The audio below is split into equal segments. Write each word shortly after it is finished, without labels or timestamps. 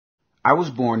I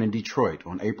was born in Detroit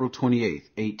on April 28,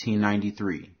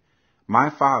 1893.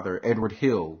 My father, Edward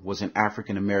Hill, was an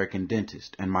African-American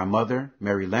dentist, and my mother,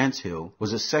 Mary Lance Hill,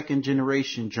 was a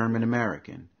second-generation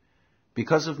German-American.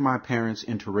 Because of my parents'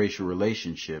 interracial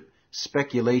relationship,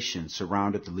 speculation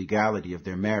surrounded the legality of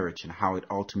their marriage and how it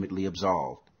ultimately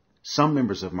absolved. Some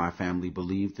members of my family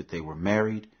believed that they were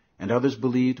married, and others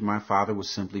believed my father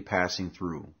was simply passing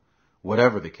through.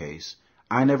 Whatever the case,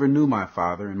 I never knew my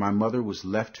father, and my mother was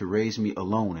left to raise me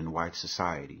alone in white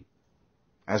society.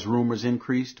 As rumors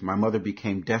increased, my mother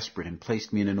became desperate and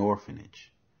placed me in an orphanage.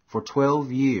 For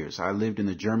 12 years, I lived in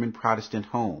a German Protestant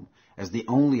home as the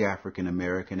only African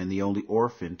American and the only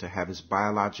orphan to have his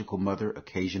biological mother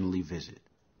occasionally visit.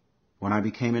 When I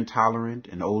became intolerant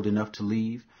and old enough to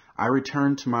leave, I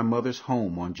returned to my mother's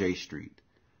home on J Street.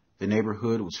 The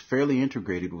neighborhood was fairly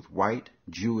integrated with white,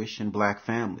 Jewish, and black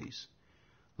families.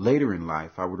 Later in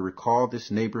life, I would recall this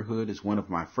neighborhood as one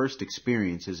of my first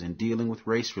experiences in dealing with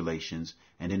race relations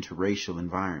and interracial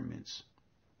environments.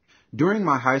 During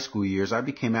my high school years, I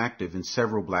became active in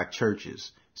several black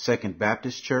churches: Second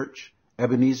Baptist Church,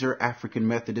 Ebenezer African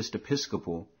Methodist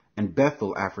Episcopal, and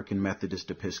Bethel African Methodist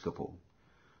Episcopal.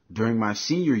 During my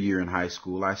senior year in high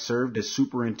school, I served as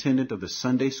superintendent of the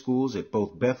Sunday schools at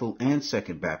both Bethel and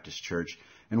Second Baptist Church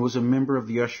and was a member of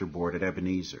the usher board at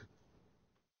Ebenezer.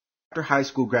 After high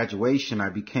school graduation, I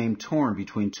became torn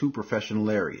between two professional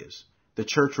areas, the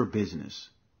church or business.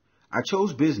 I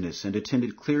chose business and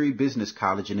attended Cleary Business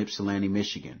College in Ypsilanti,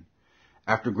 Michigan.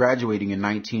 After graduating in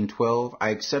 1912, I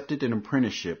accepted an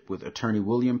apprenticeship with attorney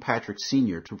William Patrick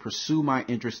Sr. to pursue my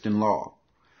interest in law.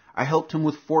 I helped him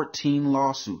with 14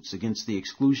 lawsuits against the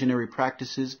exclusionary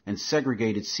practices and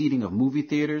segregated seating of movie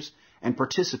theaters and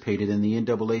participated in the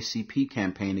NAACP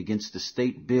campaign against the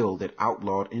state bill that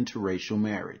outlawed interracial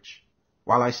marriage.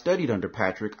 While I studied under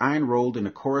Patrick, I enrolled in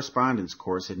a correspondence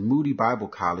course at Moody Bible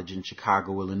College in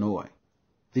Chicago, Illinois.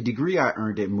 The degree I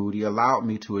earned at Moody allowed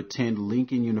me to attend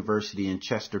Lincoln University in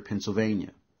Chester,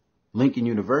 Pennsylvania. Lincoln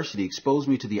University exposed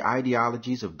me to the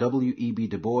ideologies of W.E.B.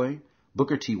 Du Bois,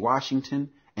 Booker T. Washington,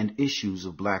 and issues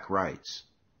of black rights.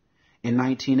 In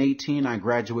 1918, I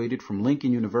graduated from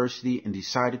Lincoln University and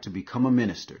decided to become a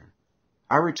minister.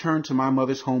 I returned to my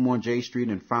mother's home on J Street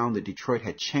and found that Detroit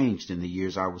had changed in the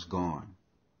years I was gone.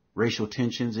 Racial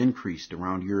tensions increased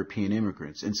around European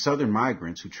immigrants and Southern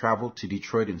migrants who traveled to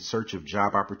Detroit in search of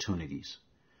job opportunities.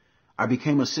 I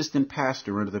became assistant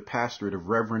pastor under the pastorate of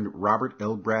Reverend Robert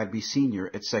L. Bradby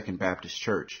Sr. at Second Baptist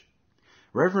Church.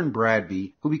 Reverend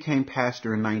Bradby, who became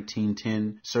pastor in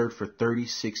 1910, served for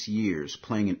 36 years,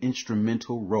 playing an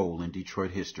instrumental role in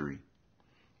Detroit history.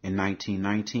 In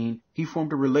 1919, he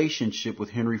formed a relationship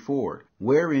with Henry Ford,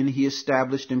 wherein he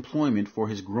established employment for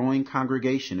his growing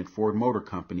congregation at Ford Motor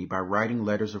Company by writing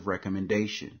letters of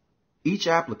recommendation. Each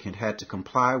applicant had to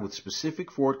comply with specific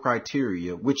Ford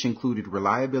criteria, which included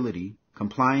reliability,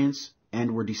 compliance,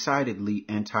 and were decidedly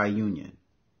anti-union.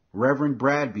 Reverend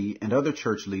Bradby and other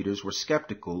church leaders were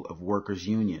skeptical of workers'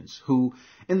 unions, who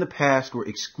in the past were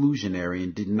exclusionary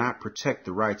and did not protect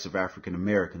the rights of African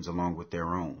Americans along with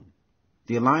their own.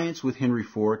 The alliance with Henry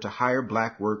Ford to hire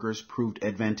black workers proved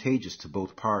advantageous to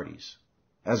both parties.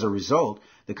 As a result,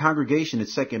 the congregation at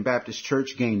Second Baptist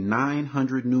Church gained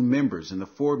 900 new members, and the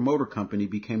Ford Motor Company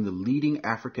became the leading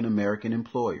African American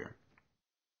employer.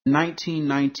 In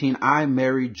 1919, I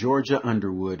married Georgia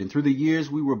Underwood, and through the years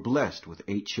we were blessed with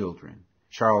 8 children: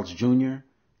 Charles Jr.,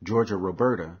 Georgia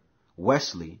Roberta,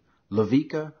 Wesley,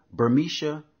 Lavica,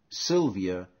 Bermisha,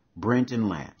 Sylvia, Brent, and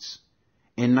Lance.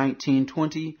 In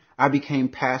 1920, I became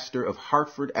pastor of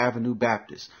Hartford Avenue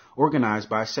Baptist, organized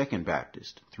by Second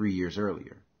Baptist 3 years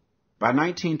earlier. By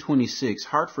 1926,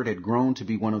 Hartford had grown to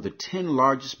be one of the 10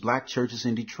 largest black churches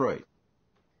in Detroit.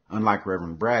 Unlike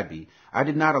Reverend Bradby, I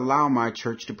did not allow my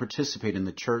church to participate in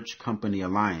the church-company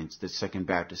alliance that Second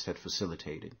Baptist had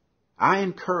facilitated. I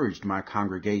encouraged my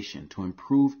congregation to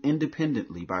improve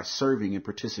independently by serving and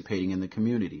participating in the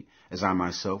community, as I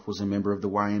myself was a member of the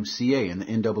YMCA and the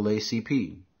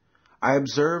NAACP. I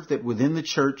observed that within the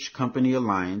church-company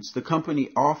alliance, the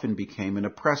company often became an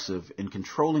oppressive and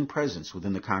controlling presence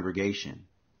within the congregation.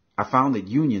 I found that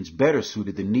unions better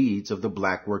suited the needs of the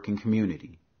black working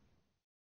community.